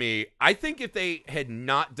agree with me? I think if they had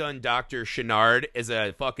not done Dr. Chenard as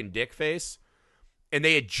a fucking dick face, and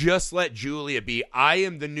they had just let Julia be, I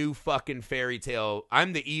am the new fucking fairy tale.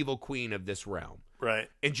 I'm the evil queen of this realm, right?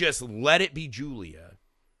 And just let it be Julia.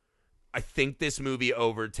 I think this movie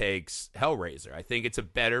overtakes Hellraiser. I think it's a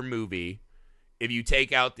better movie. if you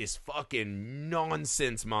take out this fucking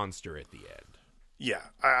nonsense monster at the end. Yeah,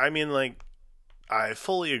 I mean, like, I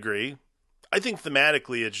fully agree. I think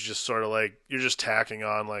thematically it's just sort of like you're just tacking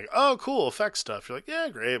on like, oh, cool, effects stuff. You're like, yeah,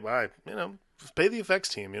 great, bye. You know, pay the effects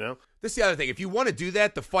team, you know? This is the other thing. If you want to do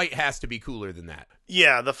that, the fight has to be cooler than that.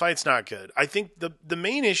 Yeah, the fight's not good. I think the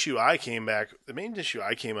main issue I came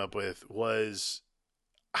up with was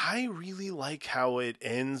I really like how it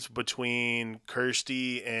ends between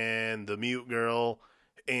Kirsty and the mute girl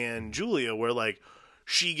and Julia, where like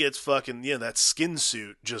she gets fucking that skin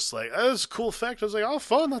suit, just like that was a cool effect. I was like, oh,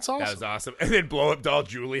 fun, that's awesome. That was awesome. And then blow up doll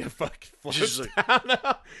Julia fucking floats down.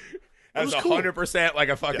 That was 100% like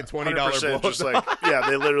a fucking $20 blow up. Just like, yeah,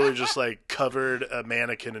 they literally just like covered a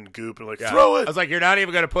mannequin in goop and like throw it. I was like, you're not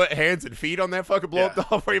even gonna put hands and feet on that fucking blow up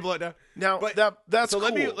doll before you blow it down. Now, but that's so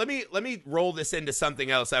cool. let me roll this into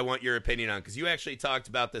something else. I want your opinion on, because you actually talked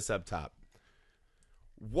about this up top.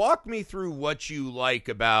 Walk me through what you like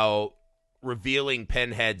about revealing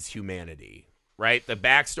Pinhead's humanity. Right, the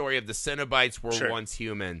backstory of the Cenobites were once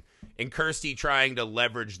human, and Kirsty trying to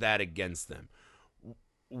leverage that against them.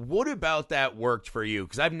 What about that worked for you?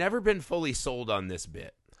 Because I've never been fully sold on this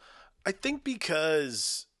bit. I think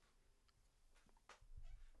because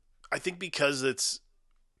it's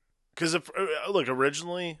look,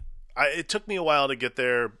 originally it took me a while to get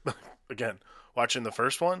there. Again, watching the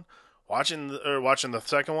first one, watching the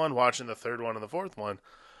second one, watching the third one and the fourth one.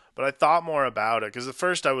 But I thought more about it because at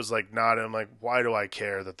first I was like nodding. I'm like, why do I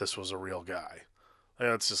care that this was a real guy?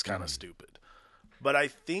 It's just kind of stupid. But I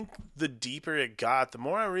think the deeper it got, the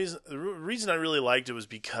reason I really liked it was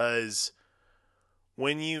because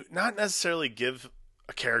when you not necessarily give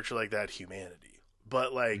a character like that humanity,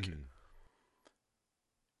 but like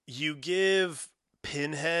you give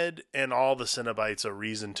Pinhead and all the Cenobites a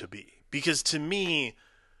reason to be. Because to me,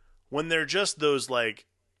 when they're just those like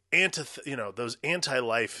those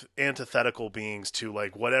anti-life, antithetical beings to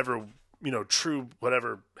like whatever, true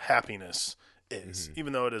whatever happiness is,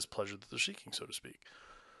 even though it is pleasure that they're seeking, so to speak.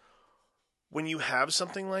 When you have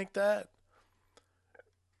something like that,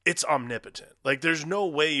 it's omnipotent. Like, there's no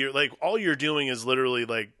way you're like, all you're doing is literally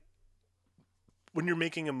like, when you're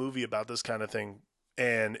making a movie about this kind of thing,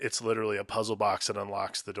 and it's literally a puzzle box that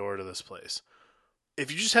unlocks the door to this place. If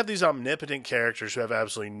you just have these omnipotent characters who have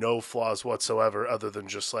absolutely no flaws whatsoever, other than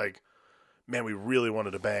just like, man, we really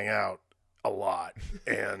wanted to bang out a lot,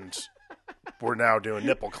 and we're now doing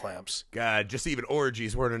nipple clamps. God, just even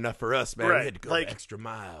orgies weren't enough for us, man. Right. We had to go the extra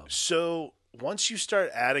mile. So once you start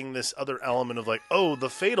adding this other element of like, oh, the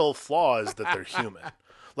fatal flaw is that they're human.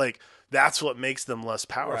 Like, that's what makes them less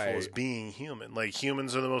powerful, is being human. Like,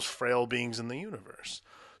 humans are the most frail beings in the universe.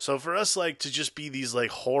 So for us, like, to just be these like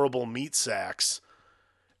horrible meat sacks,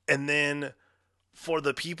 and then for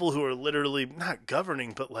the people who are literally not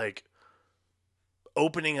governing, but like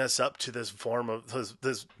opening us up to this form of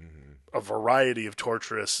this a variety of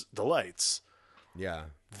torturous delights. Yeah.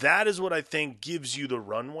 That is what I think gives you the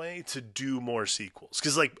runway to do more sequels.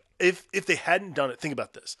 Because, like, if they hadn't done it, think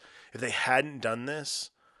about this. If they hadn't done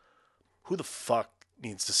this, who the fuck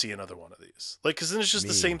needs to see another one of these? Like, because then it's just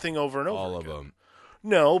the same thing over and over all again. of them.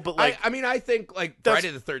 No, but like... I mean, I think, like, Friday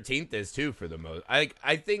the 13th is, too, for the most... I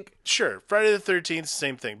think... Sure, Friday the 13th,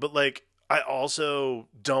 same thing. But, like, I also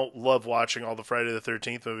don't love watching all the Friday the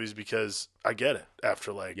 13th movies because I get it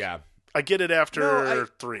after, like... Yeah. I get it after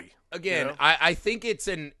 3. Again, you know? I think it's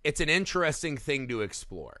an interesting thing to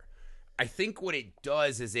explore. I think what it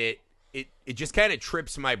does is it just kind of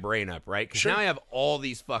trips my brain up, right? Because now I have all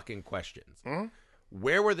these fucking questions. Mm-hmm.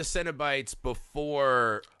 Where were the Cenobites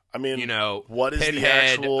before? I mean, what is Pinhead,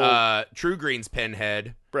 the actual True Green's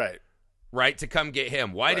Pinhead? Right, to come get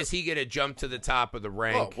him. Why does he get a jump to the top of the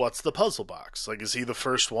rank? Well, what's the puzzle box? Like, is he the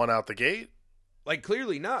first one out the gate? Like,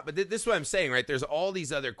 clearly not, but this is what I'm saying, right? There's all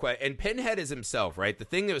these other questions. And Pinhead is himself, right? The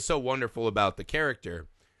thing that was so wonderful about the character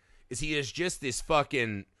is he is just this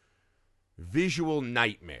fucking visual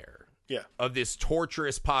nightmare of this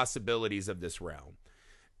torturous possibilities of this realm.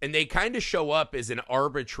 And they kind of show up as an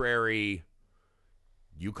arbitrary,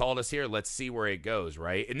 you called us here, let's see where it goes,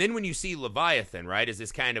 right? And then when you see Leviathan, right, as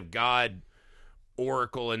this kind of god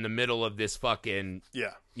oracle in the middle of this fucking,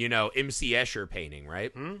 M.C. Escher painting,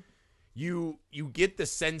 right? Mm-hmm. You get the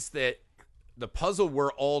sense that the puzzle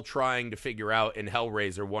we're all trying to figure out in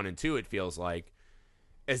Hellraiser 1 and 2, it feels like,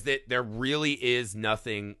 is that there really is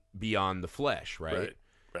nothing beyond the flesh, right?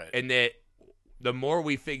 Right. And that the more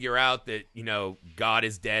we figure out that, God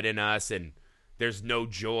is dead in us and there's no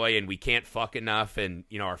joy and we can't fuck enough and,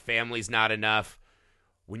 our family's not enough,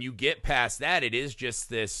 when you get past that, it is just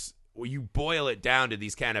this, you boil it down to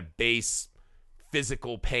these kind of base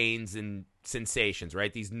physical pains and sensations,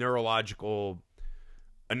 right? These neurological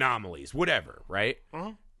anomalies, whatever, right?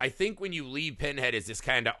 Mhm. I think when you leave Pinhead as this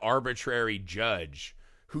kind of arbitrary judge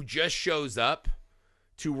who just shows up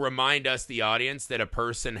to remind us, the audience, that a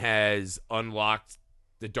person has unlocked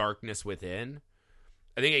the darkness within,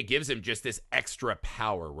 I think it gives him just this extra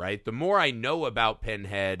power, right? The more I know about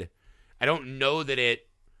Pinhead, I don't know that it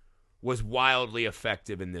was wildly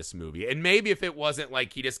effective in this movie. And maybe if it wasn't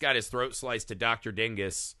like he just got his throat sliced to Dr.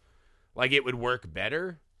 Dingus, like it would work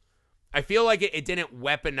better. I feel like it didn't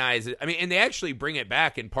weaponize it. I mean, and they actually bring it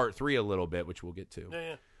back in part 3 a little bit, which we'll get to.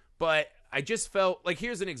 Yeah. But I just felt like,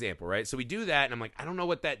 here's an example, right? So we do that, and I'm like, I don't know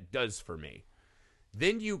what that does for me.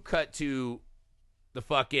 Then you cut to the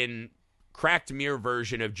fucking cracked mirror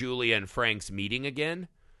version of Julia and Frank's meeting again.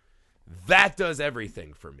 That does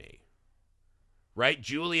everything for me. Right?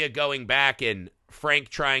 Julia going back and Frank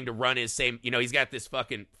trying to run his same, he's got this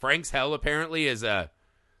fucking, Frank's hell apparently is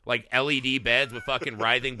like LED beds with fucking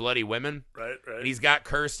writhing bloody women. Right. And he's got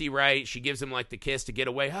Kirsty, right? She gives him like the kiss to get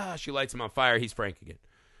away. She lights him on fire. He's Frank again.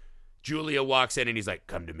 Julia walks in and he's like,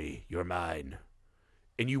 come to me. You're mine.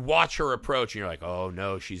 And you watch her approach and you're like, oh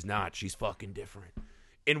no, she's not. She's fucking different.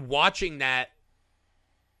 And watching that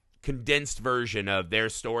condensed version of their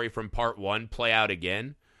story from part 1 play out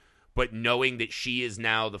again, but knowing that she is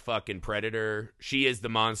now the fucking predator, she is the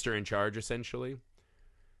monster in charge essentially,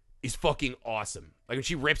 is fucking awesome. Like when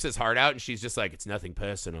she rips his heart out and she's just like, it's nothing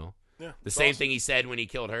personal. Yeah. The same thing he said when he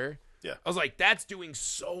killed her. Yeah. I was like, that's doing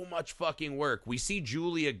so much fucking work. We see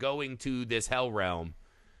Julia going to this hell realm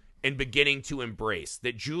and beginning to embrace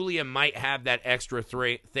that Julia might have that extra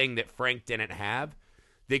thing that Frank didn't have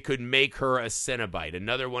that could make her a Cenobite,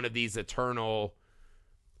 another one of these eternal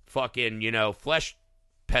fucking, flesh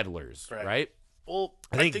peddlers, right? Well,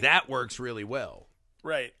 I think that works really well.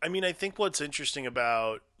 Right. I mean, I think what's interesting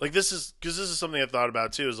about, like, this is something I've thought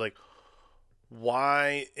about too, is like,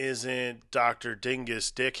 why isn't Dr. Dingus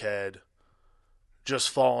Dickhead just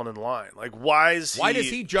falling in line? Like, why does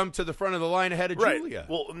he jump to the front of the line ahead of Julia?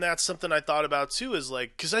 Well, and that's something I thought about too, is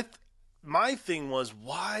like, because my thing was,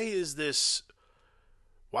 why is this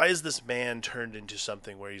man turned into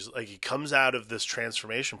something where he's like, he comes out of this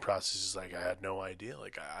transformation process, he's like, I had no idea.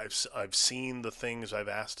 Like, I've seen the things I've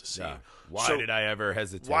asked to see. Yeah. Why did I ever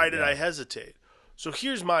hesitate? Why did I hesitate? So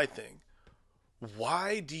here's my thing.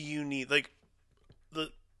 Why do you need, like, the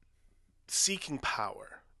seeking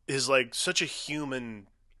power is like such a human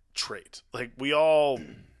trait. Like, we all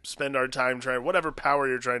spend our time trying, whatever power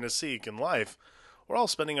you're trying to seek in life, we're all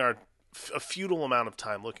spending a futile amount of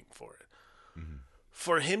time looking for it. Mm-hmm.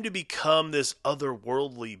 For him to become this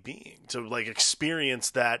otherworldly being, to like experience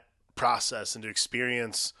that process and to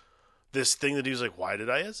experience this thing that he was like, why did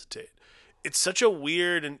I hesitate? It's such a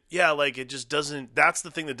weird, and like, it just doesn't, that's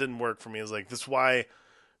the thing that didn't work for me, is like, that's why,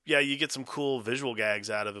 you get some cool visual gags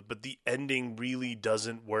out of it, but the ending really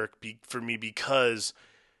doesn't work for me because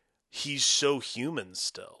he's so human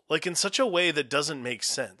still. Like, in such a way that doesn't make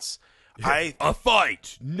sense. A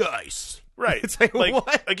fight. Nice. Right. It's like,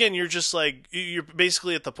 what? Again, you're just like, you're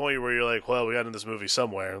basically at the point where you're like, well, we got in this movie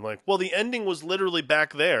somewhere. And like, well, the ending was literally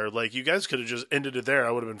back there. Like, you guys could have just ended it there.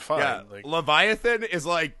 I would have been fine. Yeah. Like, Leviathan is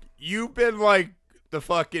like, you've been like the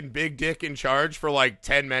fucking big dick in charge for like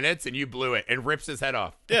 10 minutes and you blew it, and rips his head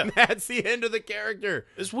off. Yeah. And that's the end of the character.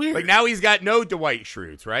 It's weird. Like, now he's got no Dwight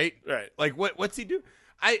Schrute, right? Right. Like, what's he do?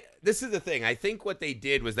 This is the thing. I think what they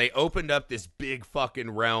did was they opened up this big fucking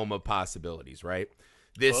realm of possibilities, right?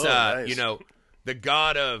 This, nice. The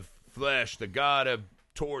god of flesh, the god of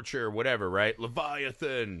torture, whatever, right?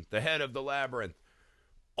 Leviathan, the head of the labyrinth.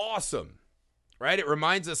 Awesome, right? It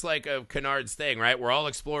reminds us like of Kennard's thing, right? We're all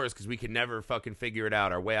explorers because we can never fucking figure it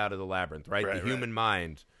out, our way out of the labyrinth, right? The human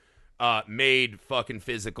mind made fucking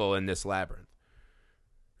physical in this labyrinth.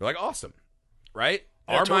 You're like, awesome, right?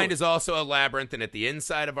 Yeah, our totally. mind is also a labyrinth, and at the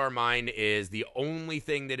inside of our mind is the only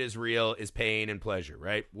thing that is real is pain and pleasure,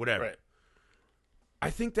 right? Whatever. Right. I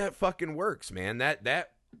think that fucking works, man. That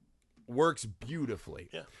works beautifully.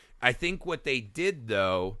 Yeah. I think what they did,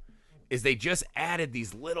 though, is they just added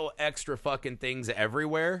these little extra fucking things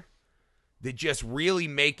everywhere that just really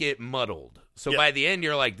make it muddled. So by the end,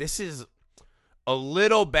 you're like, this is a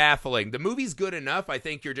little baffling. The movie's good enough. I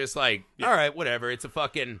think you're just like, all right, whatever. It's a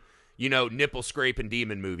fucking, nipple scraping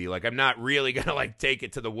demon movie. Like, I'm not really going to like take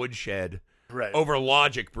it to the woodshed over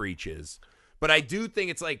logic breaches. But I do think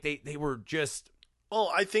it's like they were just... Well,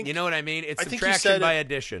 I think... You know what I mean? It's subtraction by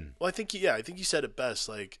addition. Well, I think you said it best.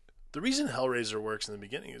 Like, the reason Hellraiser works in the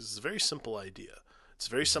beginning is it's a very simple idea. It's a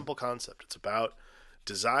very simple concept. It's about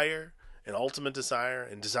desire and ultimate desire,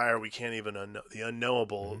 and desire we can't even the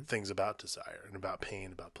unknowable things about desire and about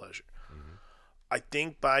pain, about pleasure. I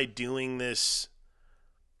think by doing this,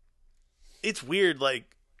 it's weird.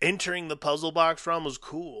 Like, entering the puzzle box realm was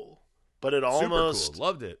cool, but it Super almost cool.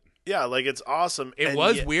 Loved it. yeah, like it's awesome. It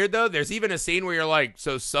was weird though. There's even a scene where you're like,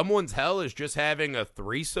 so someone's hell is just having a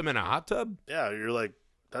threesome in a hot tub? Yeah, you're like,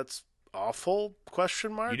 that's awful?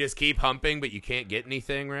 Question mark. You just keep humping, but you can't get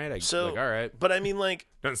anything, right? So, like, all right, but I mean, like,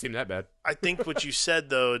 doesn't seem that bad. I think what you said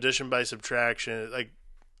though, addition by subtraction, like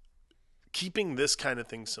keeping this kind of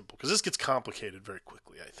thing simple, because this gets complicated very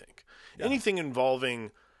quickly. I think anything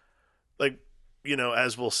involving, like, you know,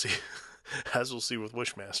 as we'll see, as we'll see with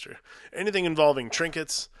Wishmaster, anything involving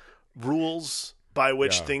trinkets, rules by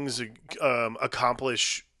which things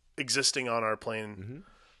accomplish existing on our plane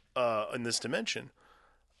in this dimension.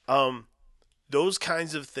 Those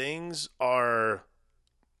kinds of things are,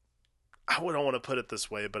 I don't want to put it this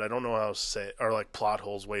way, but I don't know how to say it, are like plot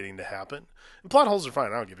holes waiting to happen. And plot holes are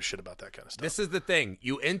fine. I don't give a shit about that kind of stuff. This is the thing.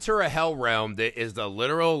 You enter a hell realm that is the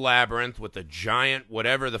literal labyrinth with a giant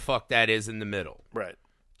whatever the fuck that is in the middle. Right.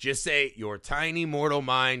 Just say your tiny mortal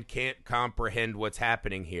mind can't comprehend what's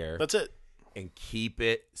happening here. That's it. And keep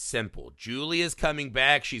it simple. Julia's coming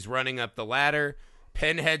back. She's running up the ladder.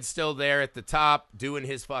 Pinhead's still there at the top doing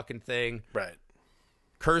his fucking thing. Right.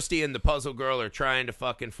 Kirsty and the puzzle girl are trying to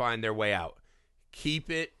fucking find their way out. Keep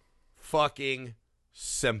it fucking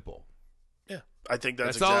simple. Yeah. I think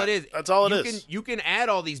that's all it is. That's all it is. You can add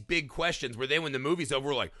all these big questions where then when the movie's over,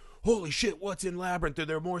 we're like, holy shit, what's in Labyrinth? Are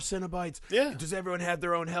there more Cenobites? Yeah. Does everyone have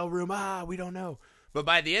their own hell room? We don't know. But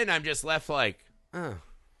by the end, I'm just left like,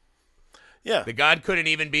 Yeah. The god couldn't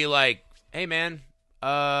even be like, hey, man,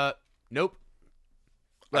 nope.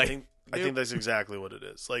 Like, I think that's exactly what it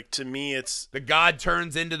is. Like, to me, it's... The god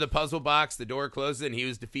turns into the puzzle box, the door closes, and he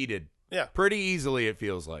was defeated. Yeah. Pretty easily, it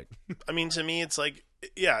feels like. I mean, to me, it's like,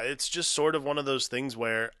 yeah, it's just sort of one of those things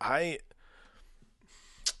where by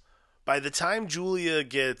the time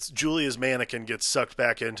Julia's mannequin gets sucked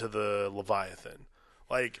back into the Leviathan,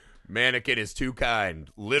 like... Mannequin is too kind.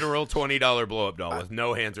 Literal $20 blow-up doll with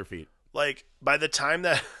no hands or feet. Like, by the time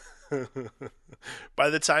that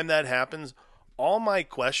happens, all my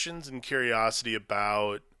questions and curiosity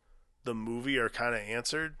about the movie are kind of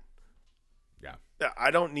answered. Yeah. I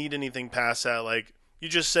don't need anything past that. Like, you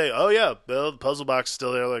just say, oh, yeah, the puzzle box is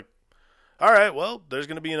still there. Like, all right, well, there's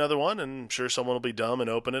going to be another one, and I'm sure someone will be dumb and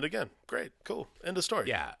open it again. Great, cool, end of story.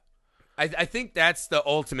 Yeah. I think that's the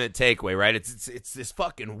ultimate takeaway, right? It's this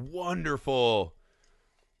fucking wonderful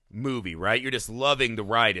movie, right? You're just loving the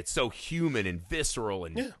ride. It's so human and visceral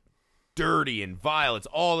and dirty and vile. It's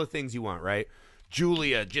all the things you want, right?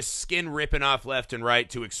 Julia just skin ripping off left and right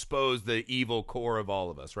to expose the evil core of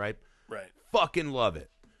all of us, right? Right. Fucking love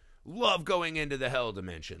it. Love going into the hell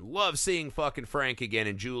dimension. Love seeing fucking Frank again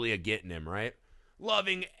and Julia getting him, right?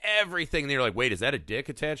 Loving everything. And you're like, wait, is that a dick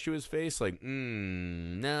attached to his face? Like,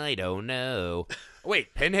 no, I don't know.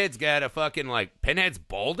 Wait, Pinhead's got a fucking, like, Pinhead's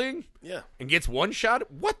balding? Yeah. And gets one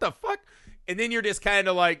shot? What the fuck? And then you're just kind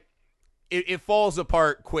of like, it falls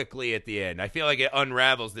apart quickly at the end. I feel like it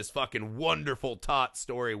unravels this fucking wonderful taut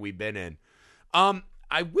story we've been in.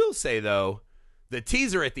 I will say, though, the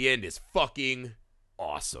teaser at the end is fucking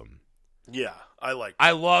awesome. Yeah, I like that.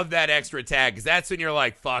 I love that extra tag because that's when you're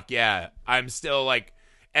like, fuck yeah. I'm still like,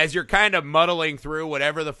 as you're kind of muddling through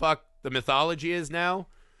whatever the fuck the mythology is now,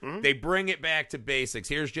 they bring it back to basics.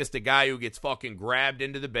 Here's just a guy who gets fucking grabbed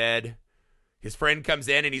into the bed. His friend comes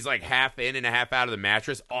in and he's like half in and a half out of the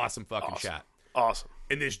mattress. Awesome fucking shot. Awesome.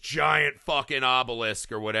 And this giant fucking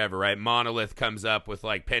obelisk or whatever, right? Monolith comes up with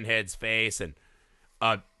like Pinhead's face and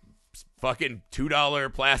fucking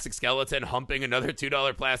 $2 plastic skeleton humping another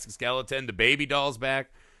 $2 plastic skeleton. The baby doll's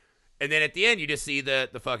back. And then at the end, you just see the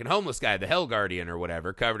fucking homeless guy, the Hell Guardian or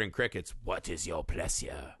whatever, covered in crickets. What is your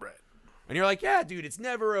pleasure? Right. And you're like, yeah, dude, it's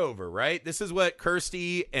never over, right? This is what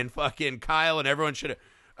Kirsty and fucking Kyle and everyone should have.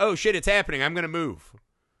 Oh, shit, it's happening. I'm going to move.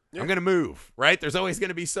 Yeah. I'm going to move, right? There's always going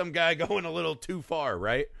to be some guy going a little too far,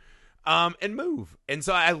 right? And move. And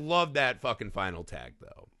so I love that fucking final tag,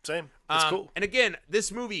 though. Same. It's cool. And again,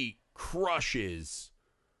 this movie crushes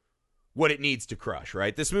what it needs to crush,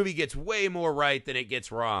 right? This movie gets way more right than it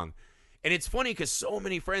gets wrong. And it's funny because so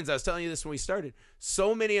many friends, I was telling you this when we started,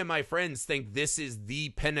 so many of my friends think this is the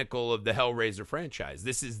pinnacle of the Hellraiser franchise.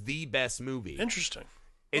 This is the best movie. Interesting.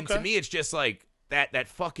 And to me, it's just like, that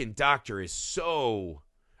fucking doctor is so...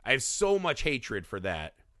 I have so much hatred for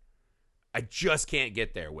that. I just can't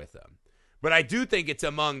get there with them. But I do think it's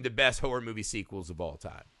among the best horror movie sequels of all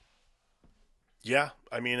time. Yeah,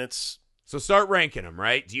 I mean, it's... So start ranking them,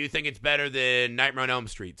 right? Do you think it's better than Nightmare on Elm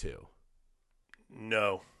Street 2?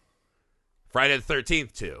 No. Friday the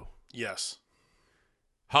 13th 2? Yes.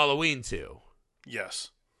 Halloween 2? Yes.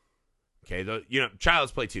 Okay,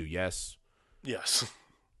 Child's Play 2, yes? Yes.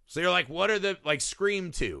 So you're like, what are the, like,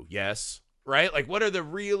 Scream 2? Yes. Right? Like, what are the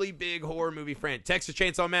really big horror movie franchises? Texas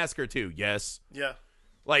Chainsaw Massacre 2? Yes. Yeah.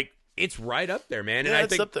 Like, it's right up there, man. Yeah, And I it's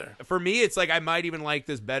think up there. For me, it's like I might even like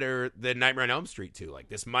this better than Nightmare on Elm Street 2. Like,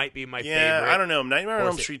 this might be my favorite. Yeah, I don't know. Nightmare on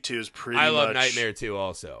Elm Street 2 is pretty much... I love Nightmare 2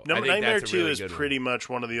 also. No, I think Nightmare that's a 2 really is good pretty one. much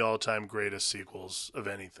one of the all-time greatest sequels of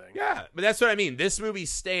anything. Yeah, but that's what I mean. This movie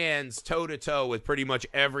stands toe-to-toe with pretty much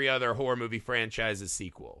every other horror movie franchise's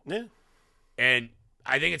sequel. Yeah. And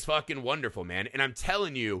I think it's fucking wonderful, man. And I'm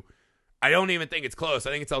telling you, I don't even think it's close. I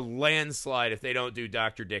think it's a landslide if they don't do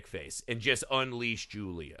Dr. Dickface and just unleash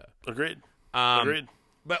Julia. Agreed. Agreed.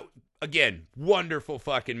 But again, wonderful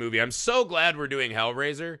fucking movie. I'm so glad we're doing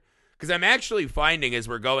Hellraiser because I'm actually finding as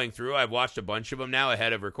we're going through, I've watched a bunch of them now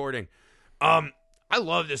ahead of recording. I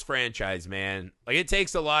love this franchise, man. Like, it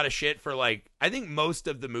takes a lot of shit for, like, I think most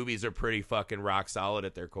of the movies are pretty fucking rock solid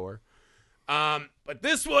at their core. But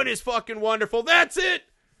this one is fucking wonderful. That's it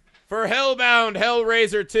for Hellbound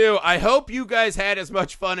Hellraiser 2. I hope you guys had as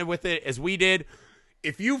much fun with it as we did.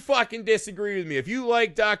 If you fucking disagree with me, if you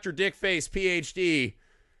like Dr. Dickface PhD,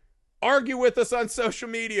 argue with us on social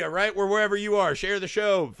media, right? Wherever you are. Share the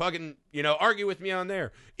show. Fucking, argue with me on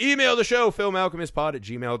there. Email the show,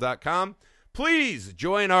 filmalchemistpod@gmail.com. Please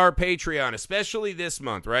join our Patreon, especially this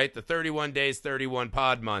month, right? The 31 Days, 31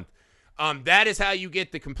 Pod month. That is how you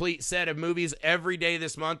get the complete set of movies every day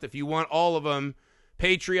this month. If you want all of them,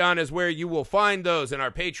 Patreon is where you will find those in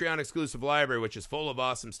our Patreon exclusive library, which is full of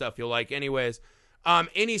awesome stuff you'll like anyways.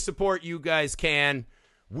 Any support you guys can,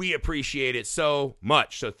 we appreciate it so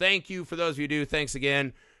much. So thank you for those of you who do. Thanks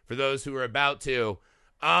again for those who are about to.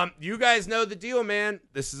 You guys know the deal, man.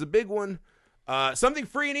 This is a big one. Something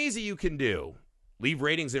free and easy you can do. Leave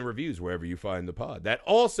ratings and reviews wherever you find the pod. That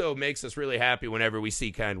also makes us really happy whenever we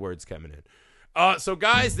see kind words coming in. So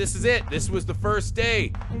guys, this is it. This was the first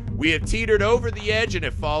day. We have teetered over the edge and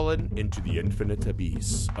have fallen into the infinite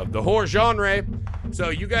abyss of the horror genre. So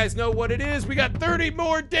you guys know what it is. We got 30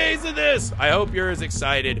 more days of this. I hope you're as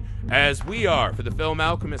excited as we are. For the Film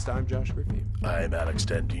Alchemist, I'm Josh Griffey. I'm Alex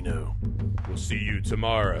Dandino. We'll see you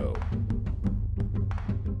tomorrow.